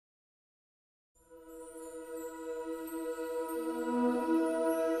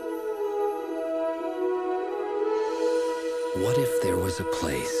What if there was a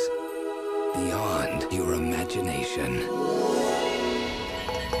place beyond your imagination?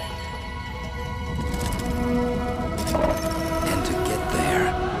 And to get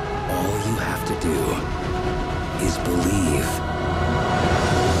there, all you have to do is believe.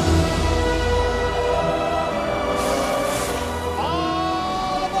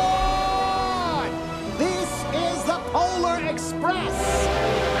 All aboard! This is the Polar Express!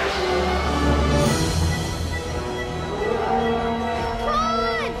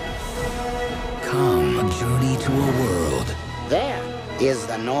 Come, journey to a world There is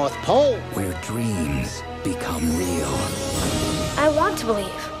the North Pole. where dreams become real. I want to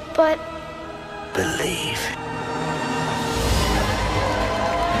believe, but Believe.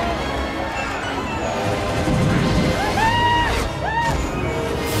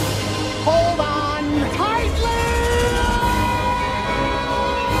 Hold on tightly!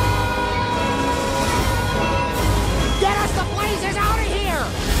 Get us the blazes out of here!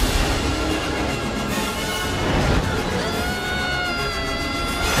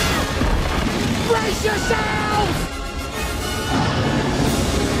 Brace yourselves!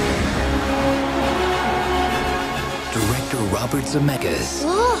 Director Robert Zemeckis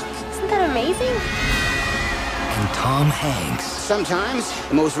look, isn't that amazing? and Tom Hanks Sometimes,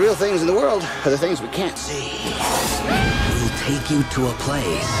 the most real things in the world are the things we can't see. will take you to a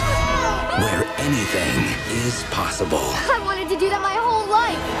place where anything is possible. I wanted to do that my whole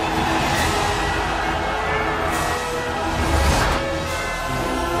life.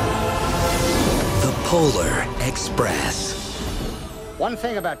 The Polar Express. One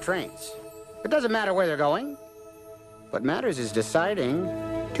thing about trains, it doesn't matter where they're going. What matters is deciding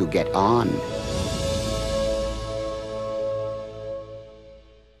to get on.